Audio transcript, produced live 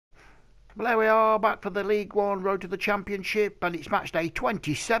Well, there we are, back for the League One road to the Championship, and it's match day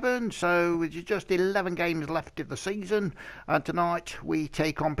 27, so it's just 11 games left of the season. And tonight we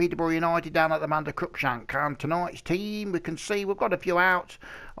take on Peterboro United down at the Amanda Cruikshank. And tonight's team, we can see we've got a few out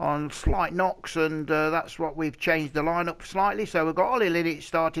on slight knocks, and that's what we've changed the lineup slightly. So we've got Ollie Linnett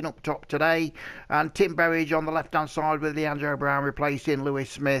starting up top today, and Tim Berridge on the left-hand side with Leandro Brown replacing Lewis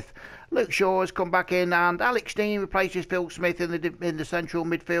Smith. Luke Shaw has come back in, and Alex Dean replaces Phil Smith in the central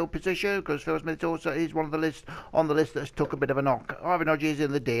midfield position, because Phil Smith also is one of the list on the list that's took a bit of a knock. Ivan Hodges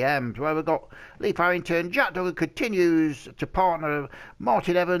in the DMs, where we've got Lee Farrington. Jack Duggan continues to partner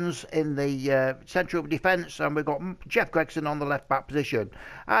Martin Evans in the central defence, and we've got Jeff Gregson on the left back position.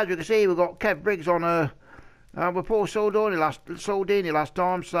 As you can see, we've got Kev Briggs on a. We put Soldini last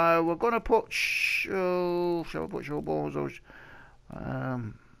time, so we're going to put. Shall we put Shaw Balls or?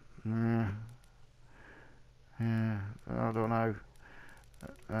 Yeah, I don't know.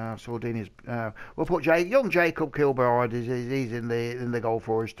 Sordini's. We'll put young Jacob Kilbride. He's in the goal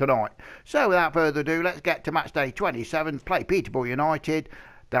for us tonight. So without further ado, let's get to match day 27. Play Peterboro United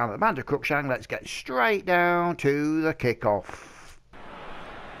down at the Amanda Cruikshank. Let's get straight down to the kick-off.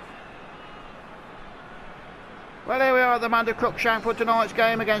 Well, here we are at the Amanda Cruikshank for tonight's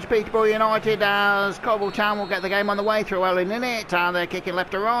game against Peterboro United, as Coalville Town will get the game on the way through Ollie Linnett, and they're kicking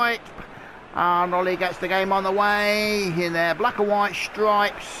left to right. And Ollie gets the game on the way in their black and white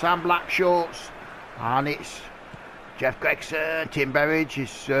stripes and black shorts. And it's Jeff Gregson. Tim Berridge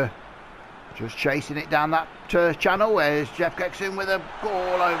is just chasing it down that channel. There's Jeff Gregson with a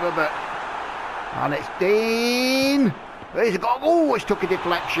ball over, but... And it's Dean. He's got, oh, it's took a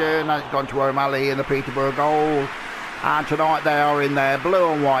deflection, and it's gone to O'Malley in the Peterborough goal. And tonight they are in their blue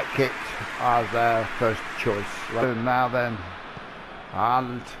and white kit as their first choice. And now then,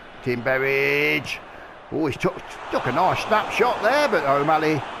 and Tim Berridge. Oh, he's took a nice snapshot there, but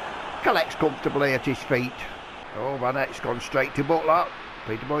O'Malley collects comfortably at his feet. Oh, Vanette's gone straight to Butler.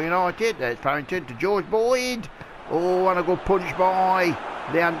 Peterborough United. There's Farrington to George Boyd. Oh, and a good punch by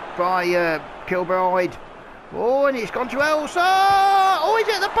Kilbride. Oh, and it's gone to Elsa. Oh, he's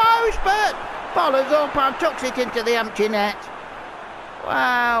at the post, but follows up and tucks it into the empty net.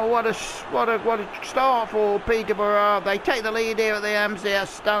 Wow, what a start for Peterborough. They take the lead here at the MCS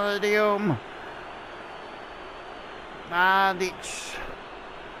Stadium. And it's...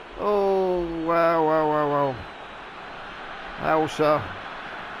 Oh, well. Elsa.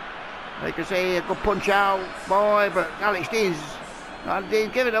 You can see a good punch out by, but Alex Dean's... And he's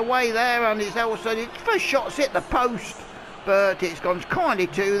given it away there, and it's Elsa. His first shot's hit the post, but it's gone kindly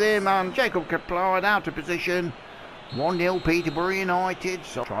to them, and Jacob Kaplan out of position. 1-0 Peterborough United.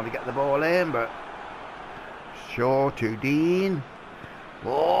 So trying to get the ball in, but Shaw to Dean.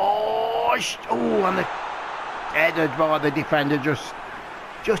 Oh, and the headed by the defender, just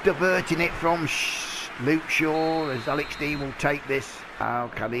averting it from Luke Shaw, as Alex Dean will take this. How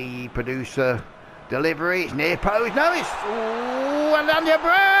can he produce a delivery? It's near post. No, it's... Oh, and Leandro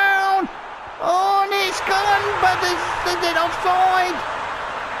Brown. Oh, and it's gone, but is it offside?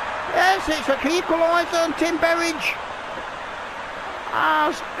 Yes, it's a equaliser, and Tim Berridge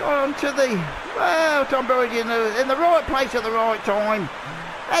has gone to the... Well, Tom Berridge in the right place at the right time.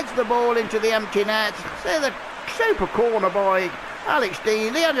 Heads the ball into the empty net. See the super corner by Alex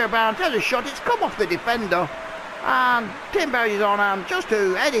Dean. Leandro Brown has a shot. It's come off the defender. And Tim Berridge is on hand just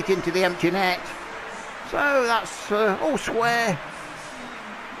to head it into the empty net. So that's all square.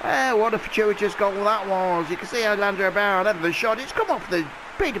 What a fortuitous goal that was. You can see how Leandro Brown had the shot. It's come off the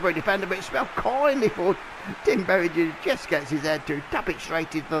Peterborough defender, but it's spelled kindly for Tim Berridge. Just gets his head to tap it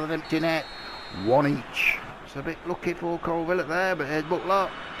straight into the empty net. One each. It's a bit lucky for Coalville there, but here's Butler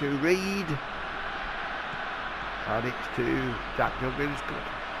to Reed. And it's to Jack Duggan.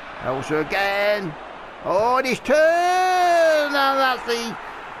 Elsa again. Oh, and his turn. And that's the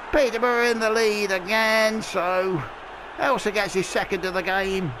Peterborough in the lead again. So Elsa gets his second of the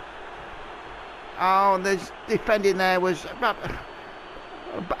game. Oh, and the defending there was about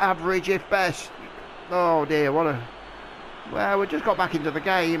average, if best. Oh dear, what a... Well, we just got back into the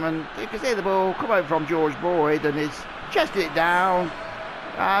game, and you can see the ball come over from George Boyd, and he's chested it down,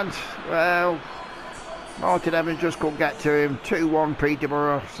 and, well, Martin Evans just couldn't get to him. 2-1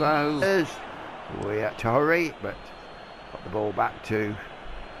 Peterborough, so we had to hurry, but got the ball back to...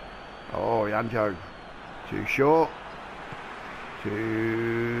 Oh, Yanjo. Too short.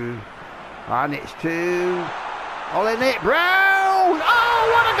 And it's to Ollie Linnett. Brown! Oh,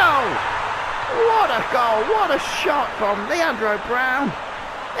 what a goal! What a goal! What a shot from Leandro Brown.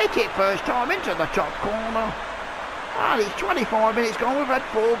 Hit it first time into the top corner. And it's 25 minutes gone. We've had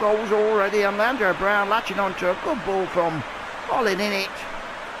 4 goals already, and Leandro Brown latching onto a good ball from Ollie Linnett.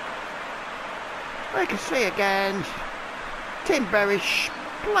 We can see again Tim Berrish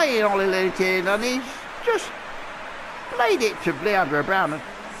playing Ollie Linton, and he's just played it to Leandro Brown.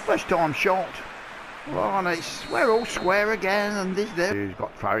 First time shot. Well, and we're all square again, and this there. Who's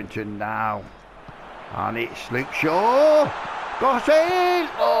got Farrington now? And it's Luke Shaw. Got in!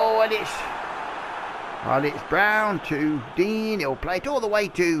 Oh, and it's Brown to Dean. He'll play it all the way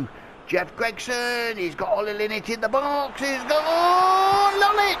to Jeff Gregson. He's got Ollie Linnett in the box. He's got... Oh,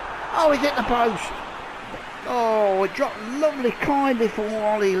 Lollet! Oh, he's hit the post. Oh, it dropped lovely kindly for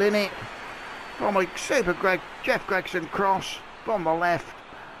Ollie Linnett. From a super Jeff Gregson cross from the left.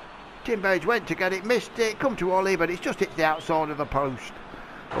 Tim Berrish went to get it, missed it, come to Ollie, but it's just hit the outside of the post.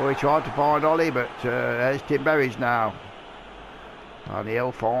 Oh, he tried to find Ollie, but there's Tim Berrish now. And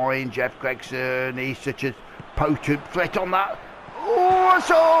he'll find Jeff Gregson. He's such a potent threat on that. Oh,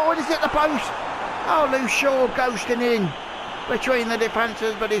 so it's hit the post. Oh, Luke Shaw ghosting in between the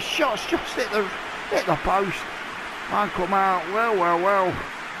defences, but his shot's just hit the post. And come out. Well.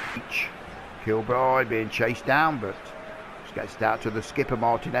 Kilbride being chased down, but just gets it out to the skipper,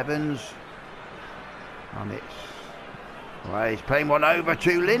 Martin Evans. And he's playing one over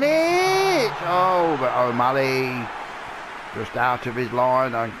to Linnett. Oh, but O'Malley just out of his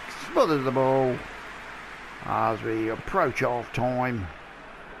line and smothers the ball as we approach half time.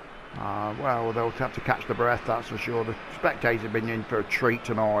 Well, they'll have to catch the breath, that's for sure. The spectators have been in for a treat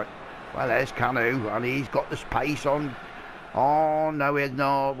tonight. Well, there's Canu, and he's got the space on. Oh, no, he has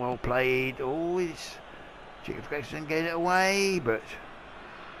not. Well played. Oh, it's Jeff Gregson getting it away, but...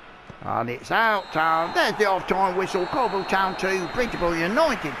 And it's out. There's the half-time whistle. Coalville Town 2, Peterboro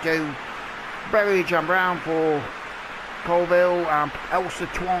United 2. Berridge and Brown for Coalville, and Elsa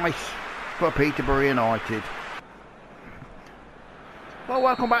twice for Peterboro United. Well,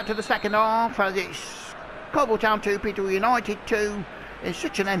 welcome back to the second half, as it's Coalville Town 2, Peterboro United 2. It's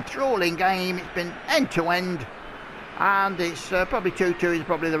such an enthralling game. It's been end-to-end. And it's probably 2-2 is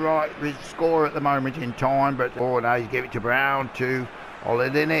probably the right score at the moment in time. But now he's giving it to Brown to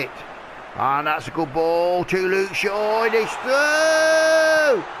Ollie Linnett. And that's a good ball to Luke Shaw. And it's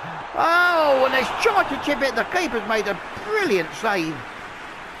through! Oh, and he's tried to chip it. The keeper's made a brilliant save.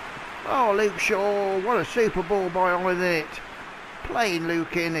 Oh, Luke Shaw, what a super ball by Ollie Linnett. Playing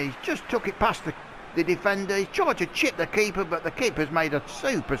Luke in. He's just took it past the defender. He's tried to chip the keeper, but the keeper's made a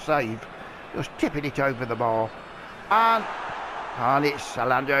super save. Just tipping it over the bar. And it's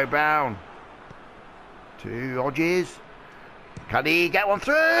Orlando Brown to Hodges. Can he get one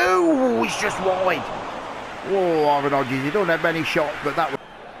through? Oh, he's just wide. Oh, Aaron Hodges, he don't have many shots, but that was...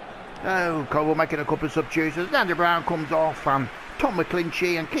 Oh, Coalville making a couple of substitutions. Orlando Brown comes off, and Tom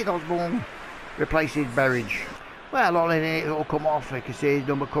McClinchy and Keith Osborne replaces Berridge. Well, Ollie will come off. You can see his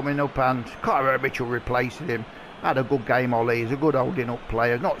number coming up, and Kyra Mitchell replacing him. Had a good game, Ollie. He's a good holding up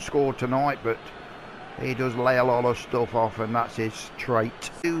player. Not scored tonight, but he does lay a lot of stuff off, and that's his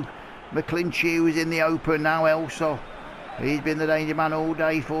trait. McClinchy, who's in the open now, Elsa. He's been the danger man all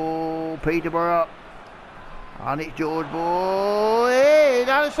day for Peterborough. And it's George Boyd.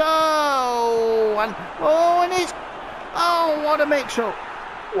 And so... And it's... Oh, what a mix-up.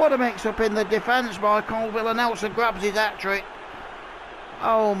 What a mix-up in the defence by Coalville, and Nelson grabs his hat-trick.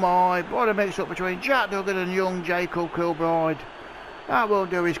 Oh my, what a mix-up between Jack Duggan and young Jacob Kilbride. That will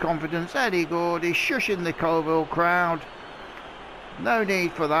do his confidence. Eddie Good, he's shushing the Coalville crowd. No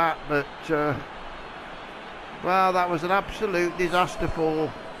need for that, but well, that was an absolute disaster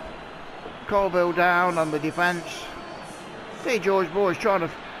for Coalville down on the defence. See George Boyce trying to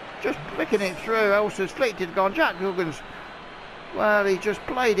just flicking it through. Elsa's flicked it, gone. Jack Duggan's, well, he just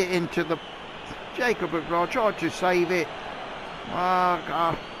played it into the Jacob McBride, tried to save it.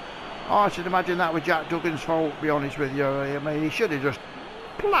 I should imagine that was Jack Duggan's fault, to be honest with you. I mean, he should have just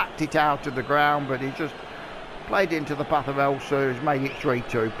placked it out to the ground, but he just played it into the path of Elsa, who's made it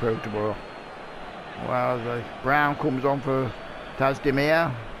 3-2 Peterborough. Well, the Brown comes on for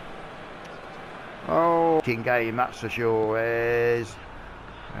Tazdemir. Oh, game, that's for sure. And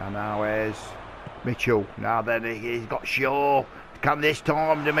now there's Mitchell. Now then, he's got Shaw. Come this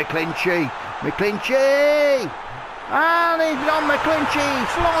time to McClinchy. McClinchy! And he's on McClinchy.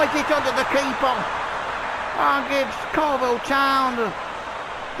 Slides it under the keeper. And gives Coalville Town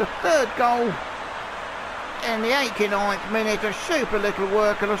the third goal in the 89th minute. A super little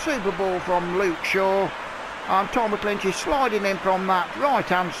work and a super ball from Luke Shaw. And Tom McClinchy sliding in from that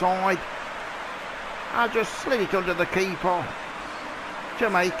right-hand side. I just slid it under the keeper to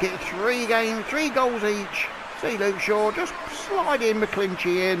make it 3 goals each. See Luke Shaw just sliding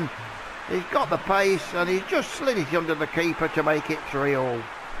McClinchy in. He's got the pace and he's just slid it under the keeper to make it 3-all.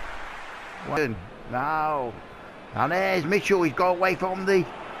 Now, and there's Mitchell. He's got away from the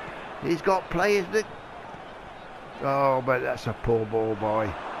He's got players that... Oh, but that's a poor ball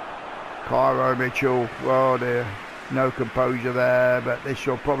by Cairo Mitchell. Oh dear, no composure there, but this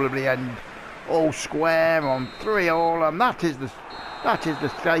shall probably end all square on 3-3, and that is the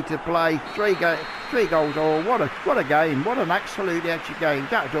state of play. Three goals all. What a game! What an absolute extra game.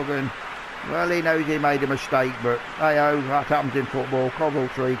 Jack Duggan, well, he knows he made a mistake, but hey-oh, that happens in football.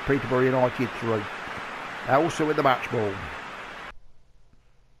 Coalville 3, Peterboro United 3. Also with the match ball.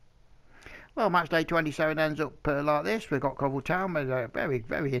 Well, matchday 27 ends up like this. We've got Coalville Town, a very,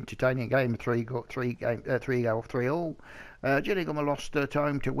 very entertaining game, 3-3-all. Gillingham have lost at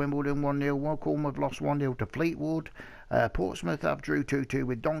home to Wimbledon 1-0. Welcome have lost 1-0 to Fleetwood. Portsmouth have drew 2-2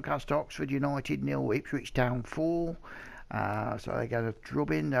 with Doncaster. Oxford United 0, Ipswich Town 4. So they get a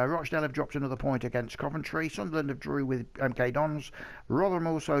drubbing. Rochdale have dropped another point against Coventry. Sunderland have drew with MK Dons. Rotherham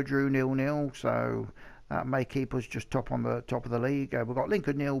also drew 0-0. So that may keep us just top of the league. We've got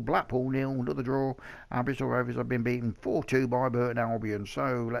Lincoln 0, Blackpool 0, another draw, and Bristol Rovers have been beaten 4-2 by Burton Albion.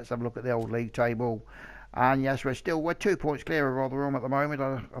 So let's have a look at the old league table. And yes, we're 2 points clear of Rotherham at the moment.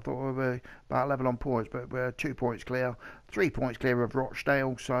 I thought we were about level on points, but we're 2 points clear, 3 points clear of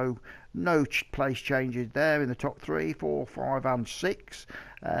Rochdale. So no place changes there in the top 3, 4, 5 and 6.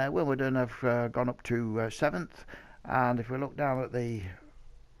 Wimbledon have gone up to 7th. And if we look down at the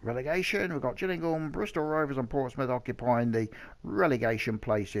relegation, we've got Gillingham, Bristol Rovers and Portsmouth occupying the relegation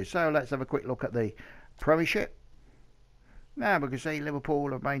places. So let's have a quick look at the Premiership. Now we can see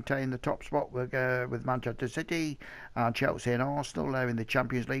Liverpool have maintained the top spot with Manchester City and Chelsea and Arsenal. They're in the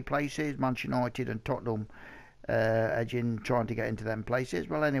Champions League places. Manchester United and Tottenham edging, trying to get into them places.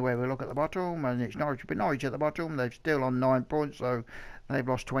 Well, anyway, we look at the bottom, and it's Norwich at the bottom. They're still on 9 points, so they've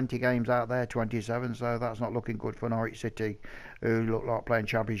lost 20 games out there, 27, so that's not looking good for Norwich City, who look like playing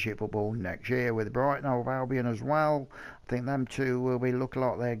Championship football next year, with Brighton of Albion as well. I think them two will be looking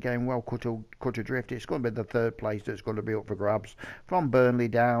like they're getting well cut adrift. It's going to be the 3rd place that's going to be up for grabs. From Burnley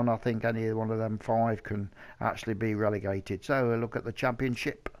down, I think any one of them 5 can actually be relegated. So we'll look at the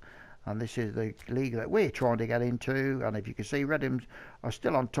Championship. And this is the league that we're trying to get into. And if you can see, Reading are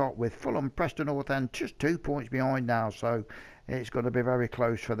still on top with Fulham, Preston North End just 2 points behind now. So it's going to be very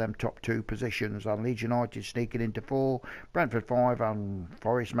close for them top 2 positions. And Leeds United sneaking into 4, Brentford 5, and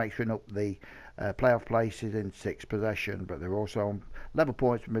Forest making up the playoff places in 6th position. But they're also on level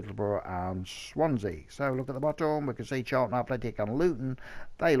points with Middlesbrough and Swansea. So look at the bottom. We can see Charlton Athletic and Luton.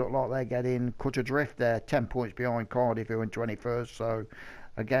 They look like they're getting cut adrift. They're 10 points behind Cardiff, who are in 21st. So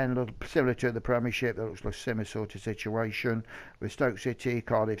again, a little similar to the Premiership, that looks like a similar sort of situation with Stoke City,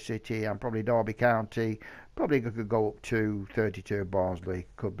 Cardiff City and probably Derby County. Probably could go up to 32. Barnsley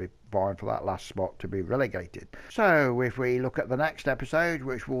could be vying for that last spot to be relegated. So if we look at the next episode,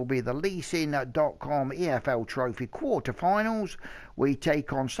 which will be the Leasing.com EFL Trophy quarter-finals, we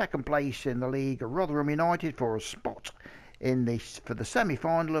take on 2nd place in the league Rotherham United for a spot for the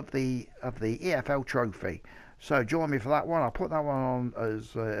semi-final of the EFL Trophy. So join me for that one. I'll put that one on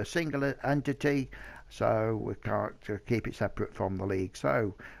as a single entity, so we can't keep it separate from the league.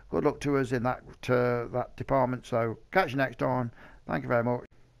 So good luck to us in that department. So catch you next time. Thank you very much.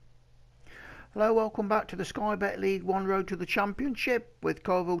 Hello, welcome back to the Sky Bet League 1 Road to the Championship with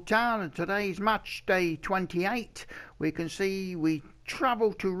Coalville Town, and today's match day 28. We can see we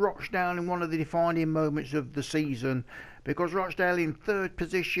travel to Rochdale in one of the defining moments of the season, because Rochdale in 3rd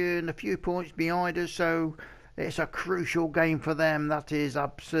position, a few points behind us, so it's a crucial game for them, that is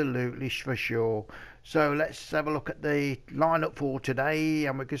absolutely for sure. So let's have a look at the lineup for today,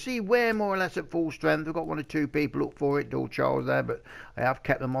 and we can see we're more or less at full strength. We've got 1 or 2 people up for it, Dole Charles there, but I have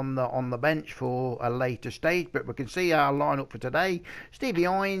kept them on the bench for a later stage. But we can see our lineup for today. Stevie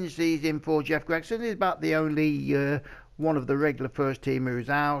Hines, he's in for Jeff Gregson. He's about the only one of the regular first team who's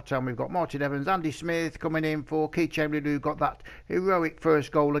out, and we've got Martin Evans, Andy Smith coming in for Keith Chamberlain, who got that heroic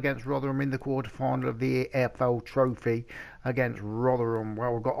first goal against Rotherham in the quarter-final of the EFL Trophy against Rotherham.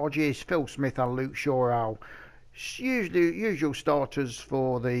 Well, we've got Odgies, Phil Smith and Luke Shaw, our usual starters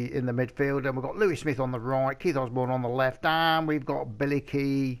in the midfield, and we've got Lewis Smith on the right, Keith Osborne on the left, and we've got Billy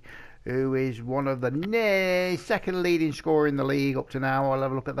Key, who is one of the 2nd leading scorer in the league up to now. I'll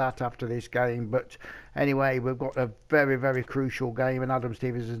have a look at that after this game. But anyway, we've got a very, very crucial game, and Adam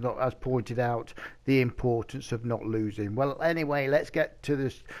Stevens has pointed out the importance of not losing. Well, anyway, let's get to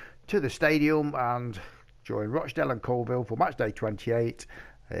the stadium and join Rochdale and Coalville for match day 28.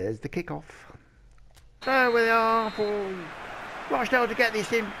 Here's the kick-off. There we are for Rochdale to get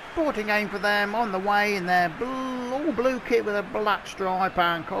this important game for them on the way in their all blue kit with a black stripe,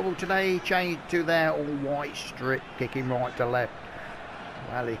 and Coalville today changed to their all white strip, kicking right to left.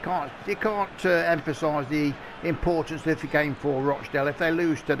 Well, you can't emphasise the importance of the game for Rochdale. If they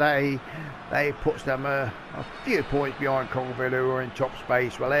lose today, they puts them a few points behind Coalville, who are in top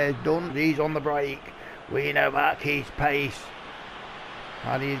space. Well, there's Dunn. He's on the break. We know about Keith's pace,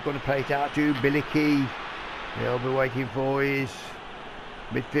 and he's going to play it out to Billy Key. He'll be waiting for his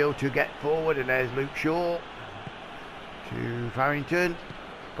midfield to get forward, and there's Luke Shaw to Farrington.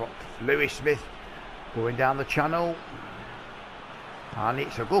 Got Lewis Smith going down the channel. And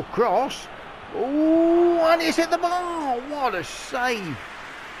it's a good cross. Oh, and it's hit the bar. What a save.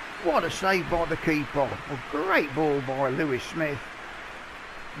 What a save by the keeper. A great ball by Lewis Smith.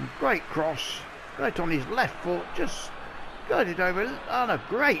 Great cross. Great on his left foot. Just got it over. And a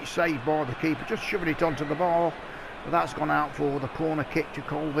great save by the keeper. Just shoving it onto the bar. But that's gone out for the corner kick to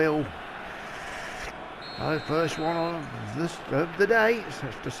Coalville. First one of the day. It's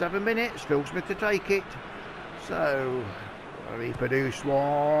after 7 minutes. Phil Smith to take it. So... reproduce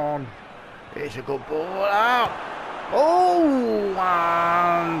one. It's a good ball out. Oh,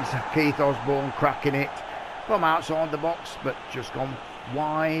 and Keith Osborne cracking it from outside the box, but just gone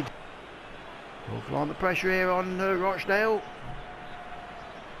wide. Awful on the pressure here on Rochdale.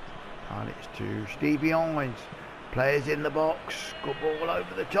 And it's to Stevie Hines. Players in the box. Good ball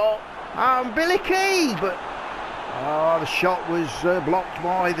over the top. And Billy Key, but the shot was blocked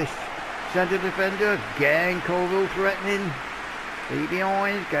by this centre defender. Again, Coalville threatening. Stevie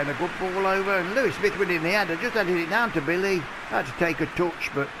Hines getting a good ball over, and Lewis Smith winning the header. Just handed it down to Billy. Had to take a touch,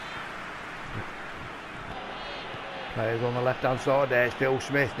 but players on the left hand side. There's Phil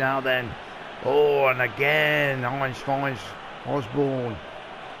Smith now then. Oh, and again Hines finds Osborne,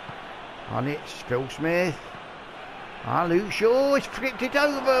 and it's Phil Smith. And Luke Shaw has flicked it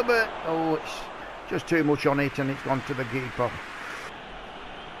over, but it's just too much on it, and it's gone to the keeper.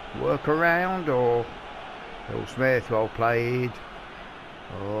 Work around, or Phil Smith, well played.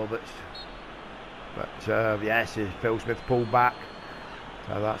 But yes, Phil Smith pulled back,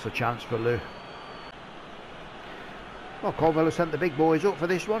 so that's a chance for Lou. Well, Coalville has sent the big boys up for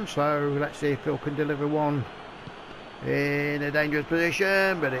this one, so let's see if Phil can deliver one in a dangerous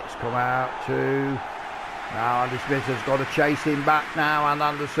position, but it's come out to... Now Andy Smith has got to chase him back now, and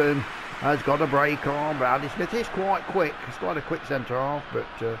Anderson has got a break on, but Andy Smith is quite quick. He's quite a quick centre half, but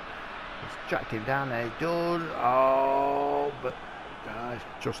he's tracked him down there. He's done. Oh, but he's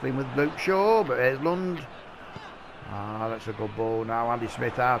jostling with Luke Shaw, but there's Lund. That's a good ball now. Andy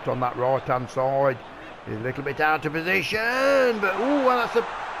Smith out on that right hand side. He's a little bit out of position, but well, that's a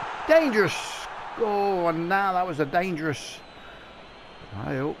dangerous goal, and now that was a dangerous...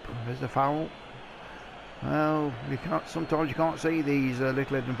 I hope there's the foul. Well, sometimes you can't see these little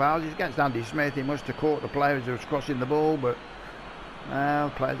hidden fouls. It's against Andy Smith. He must have caught the player who was crossing the ball, but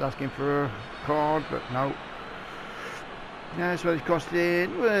the player's asking for a card, but no. Yeah, so he's crossed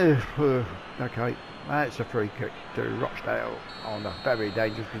in. Okay, it's a free kick to Rochdale on a very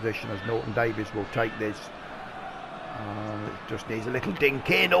dangerous position, as Norton Davies will take this. It just needs a little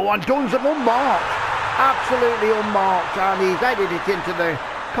dink in. Oh, and Dunn's unmarked. Absolutely unmarked, and he's headed it into the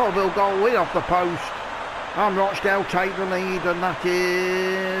Coalville goal, in off the post. And Rochdale take the lead, and that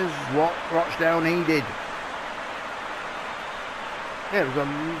is what Rochdale needed. It was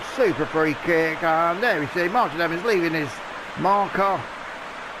a super free kick, and there we see Martin Evans leaving his marker.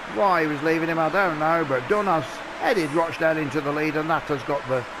 Why he was leaving him, I don't know, but Dunn has headed Rochdale into the lead, and that has got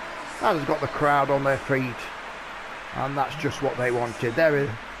the crowd on their feet, and that's just what they wanted. They're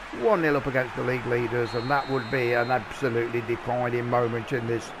 1-0 up against the league leaders, and that would be an absolutely defining moment in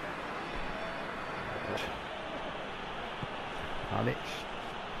this. And it's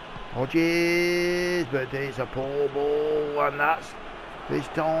Hodges, but it's a poor ball, and that's this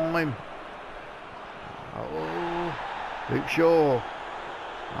time. Oh, Luke Shaw.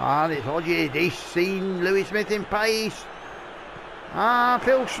 And it's Hodges. He's seen Lewis Smith in pace.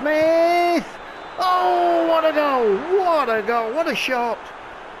 Phil Smith. Oh, what a goal! What a goal! What a shot!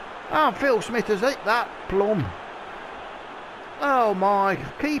 Phil Smith has hit that plumb. Oh my,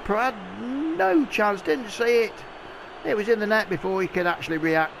 keeper had no chance, didn't see it. It was in the net before he could actually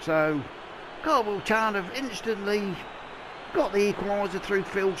react, so Coalville Town have instantly got the equaliser through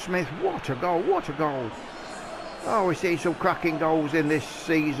Phil Smith. What a goal, what a goal. Oh, we see some cracking goals in this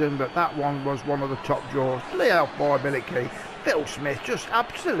season, but that one was one of the top draws. Lit off by Billy Key. Phil Smith just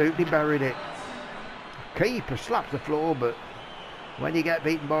absolutely buried it. Keeper slaps the floor, but when you get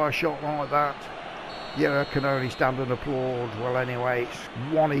beaten by a shot like that, you can only stand and applaud. Well, anyway, it's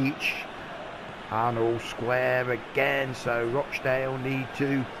one each. And all square again, so Rochdale need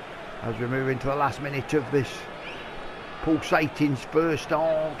to, as we move into the last minute of this pulsating first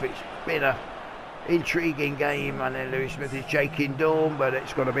half. It's been a intriguing game, and then Lewis Smith is shaking down, but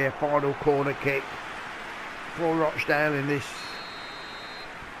it's going to be a final corner kick for Rochdale in this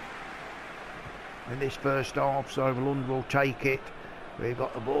first half. So Lund will take it. We've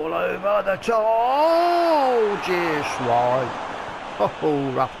got the ball over the top. Oh, just wide.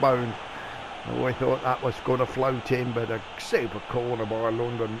 Oh, Rathbone. Oh, I thought that was going to float in, but a super corner by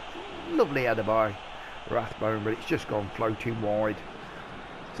London. Lovely header by Rathbone, but it's just gone floating wide.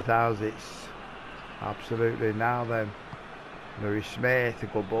 So it's absolutely. Now then, Lewis Smith, a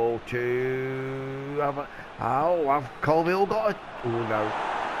good ball to have Coalville got it. Oh no,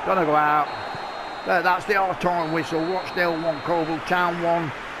 gonna go out. That's the half-time whistle. Rochdale 1, Coalville Town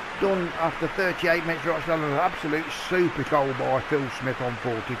 1. Done after 38 minutes. Rochdale, an absolute super goal by Phil Smith on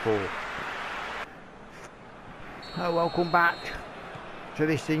 44. Welcome back to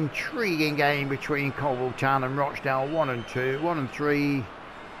this intriguing game between Coalville Town and Rochdale. 1 and 2, 1 and 3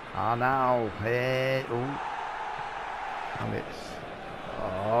 are now here. And it's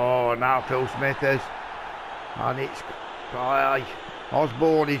now Phil Smith has, and it's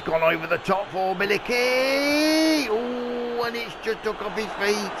Osborne. He's gone over the top for Millicky. Oh, and it's just took off his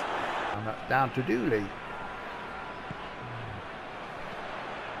feet, and that's down to Dooley.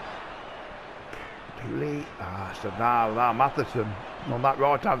 So now Matheson on that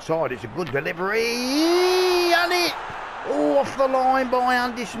right hand side. It's a good delivery, and it off the line by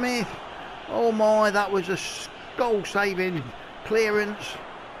Andy Smith. Oh my, that was a goal saving clearance.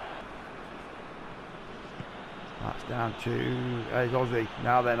 That's down to Ozzy.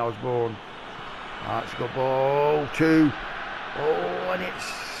 Now then, Osborne. That's a good ball to.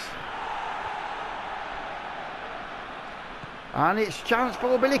 And it's chance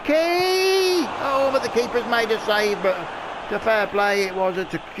for Billy Key. Oh, but the keeper's made a save, but to fair play, it was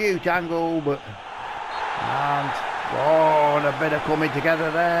at a cute angle, but and a bit of coming together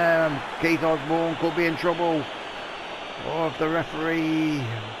there, and Keith Osborne could be in trouble. Oh, if the referee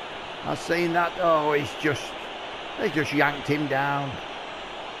has seen that, they just yanked him down.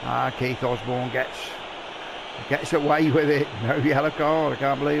 Keith Osborne gets away with it. No yellow card, I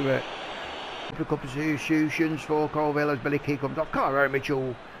can't believe it. A couple of substitutions for Coalville as Billy Key comes off. Cairo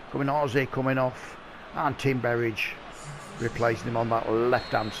Mitchell coming on, Ozzy coming off, and Tim Berridge replacing him on that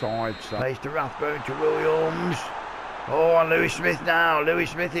left hand side. So plays to Rathbone to Williams. Oh, and Lewis Smith now. Lewis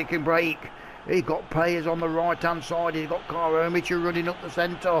Smith, he can break. He's got players on the right hand side. He's got Cairo Mitchell running up the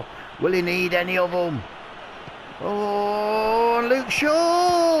centre. Will he need any of them? Oh, and Luke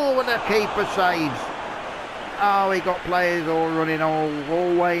Shaw, what the keeper saves. Oh, he got players all running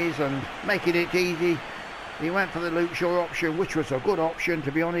always and making it easy. He went for the Luke Shaw option, which was a good option,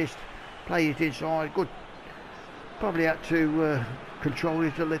 to be honest. Played it inside, good. Probably had to control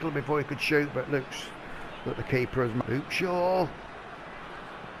it a little before he could shoot, but looks that the keeper has. Luke Shaw,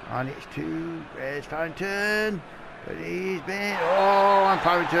 and there's Fountain, but he's been. Oh, and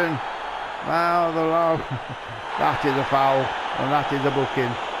Fountain. Wow, that is a foul, and that is a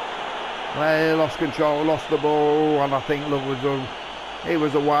booking. They lost control, lost the ball, and I think Love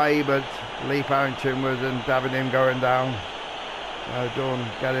was away, but Lee Fountain wasn't having him going down. Done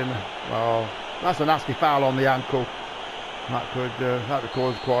getting. Well, that's a nasty foul on the ankle. That could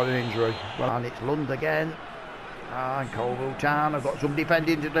cause quite an injury. Well, and it's Lund again. And Coalville Town have got some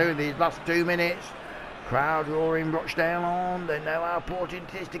defending to do in these last 2 minutes. Crowd roaring Rochdale on. They know how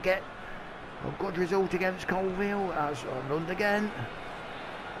important it is to get a good result against Coalville. As Lund again.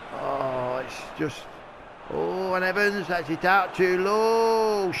 Oh, it's just. Oh, and Evans lets it out too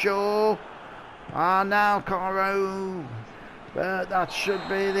low. Shaw. And now Cairo. But that should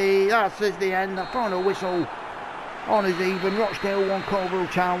be that is the end. The final whistle on is even. Rochdale 1,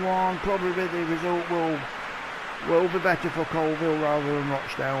 Coalville Town 1. Probably the result will be better for Coalville rather than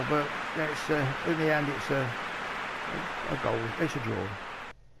Rochdale. But it's in the end, it's a goal. It's a draw.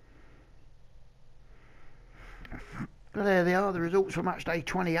 But there they are, the results for match day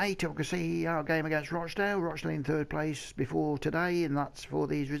 28. We can see our game against Rochdale. Rochdale in third place before today, and that's for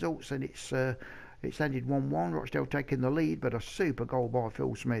these results. And it's ended 1-1. Rochdale taking the lead, but a super goal by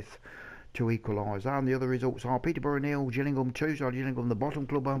Phil Smith to equalise. And the other results are Peterboro 0, Gillingham 2. So Gillingham, the bottom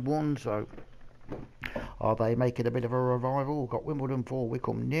club, have won. So are they making a bit of a revival? We've got Wimbledon 4,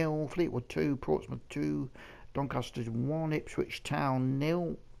 Wickham 0, Fleetwood 2, Portsmouth 2, Doncaster 1, Ipswich Town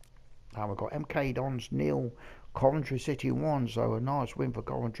 0. And we've got MK Dons 0. Coventry City 1, so a nice win for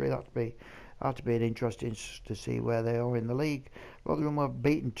Coventry. That'd be an interesting to see where they are in the league. Rotherham have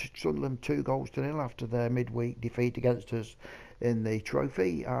beaten Sunderland 2-0 after their midweek defeat against us in the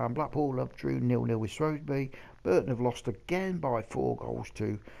trophy. Blackpool have drew 0-0 with Shrewsbury. Burton have lost again by 4 goals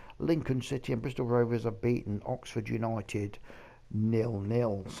to Lincoln City, and Bristol Rovers have beaten Oxford United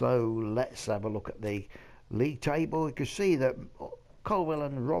 0-0. So let's have a look at the league table. You can see that Coalville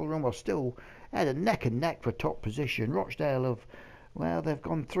and Rotherham are still at a neck and neck for top position. Rochdale have, well, they've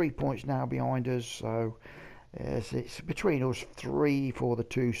gone 3 points now behind us, so yes, it's between us 3 for the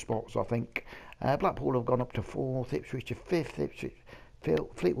 2 spots, I think. Blackpool have gone up to 4th, Ipswich to 5th,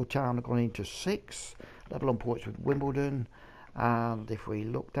 Fleetwood Town have gone into 6th, level on points with Wimbledon, and if we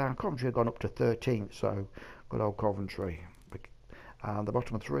look down, Coventry have gone up to 13th, so good old Coventry. And the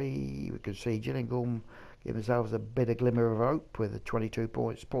bottom 3, we can see Gillingham give themselves a bit of glimmer of hope with 22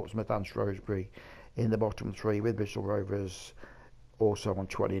 points, Portsmouth and Shrewsbury in the bottom 3, with Bristol Rovers also on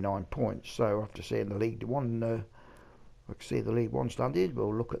 29 points. So after seeing the League One, we can see the League One standings.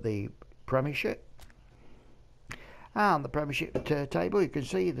 We'll look at the Premiership. And the Premiership table, you can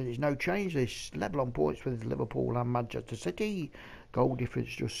see that there's no change. There's level on points with Liverpool and Manchester City. Goal difference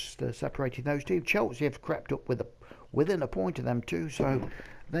just separating those two. Chelsea have crept up within a point of them too, so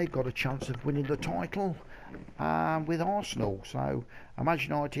they've got a chance of winning the title with Arsenal. So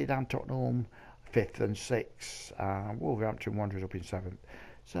Manchester United and Tottenham 5th and 6th. Wolverhampton Wanderers up in 7th.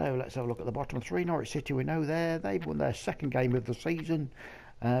 So let's have a look at the bottom 3. Norwich City, we know they've won their 2nd game of the season,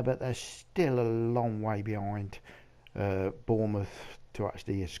 but they're still a long way behind Bournemouth to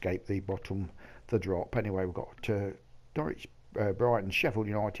actually escape the drop. Anyway, we've got Norwich, Brighton, Sheffield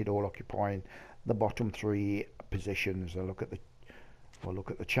United all occupying the bottom 3 positions. We'll look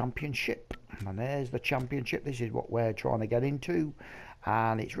at the Championship, and there's the Championship. This is what we're trying to get into,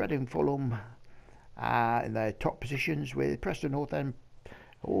 and it's Reading, Fulham in their top positions, with Preston North End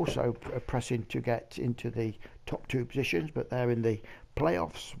also pressing to get into the top 2 positions, but they're in the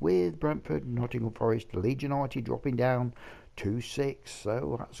playoffs with Brentford, Nottingham Forest, Leeds United dropping down to 6th.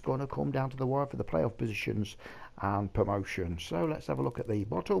 So that's going to come down to the wire for the playoff positions and promotion. So let's have a look at the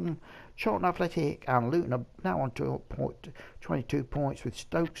bottom. Charlton Athletic and Luton are now on 22 points, with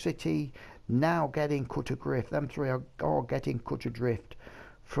Stoke City now getting cut adrift. Them 3 are getting cut adrift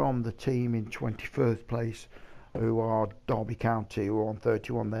from the team in 21st place, who are Derby County, who are on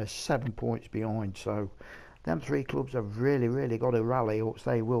 31. They're 7 points behind. So them 3 clubs have really got to rally, or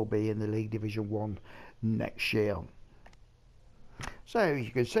they will be in the League Division 1 next year. So as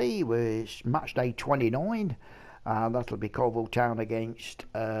you can see, it's match day 29, and that'll be Coalville Town against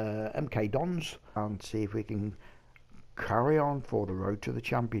MK Dons, and see if we can carry on for the road to the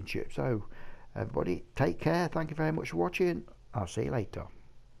Championship. So everybody, take care. Thank you very much for watching. I'll see you later.